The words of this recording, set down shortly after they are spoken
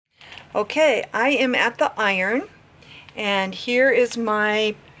Okay, I am at the iron, and here is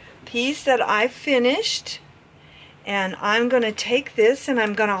my piece that I finished, and I'm going to take this and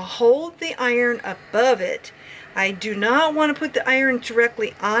I'm going to hold the iron above it. I do not want to put the iron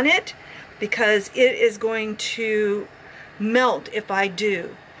directly on it because it is going to melt if I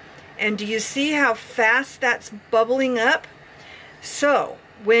do. And do you see how fast that's bubbling up? So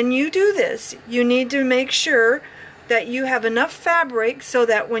when you do this, you need to make sure that you have enough fabric so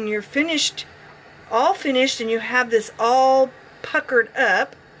that when you're finished, all finished, and you have this all puckered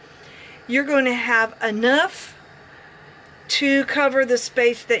up, you're going to have enough to cover the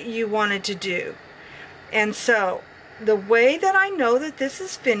space that you wanted to do. And so the way that I know that this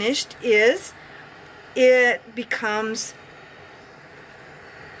is finished is it becomes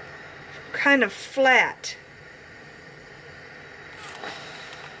kind of flat.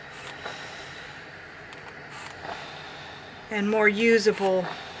 And more usable.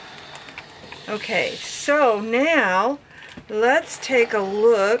 Okay, so now let's take a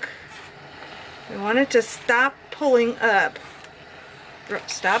look. We want it to stop pulling up.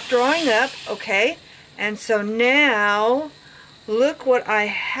 Stop drawing up, okay? And so now look what I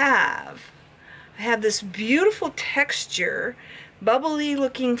have. I have this beautiful texture, bubbly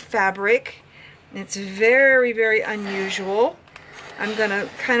looking fabric. It's very, very unusual. I'm gonna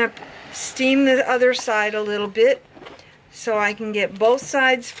kind of steam the other side a little bit so I can get both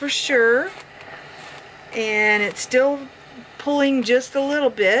sides for sure. And it's still pulling just a little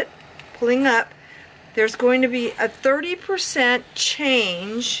bit, pulling up. There's going to be a 30%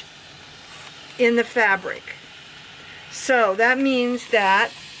 change in the fabric. So that means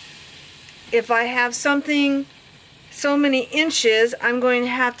that if I have something so many inches, I'm going to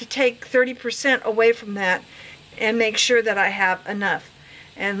have to take 30% away from that and make sure that I have enough.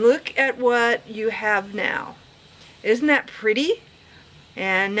 And look at what you have now. Isn't that pretty?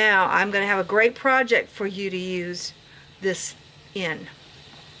 And now I'm going to have a great project for you to use this in.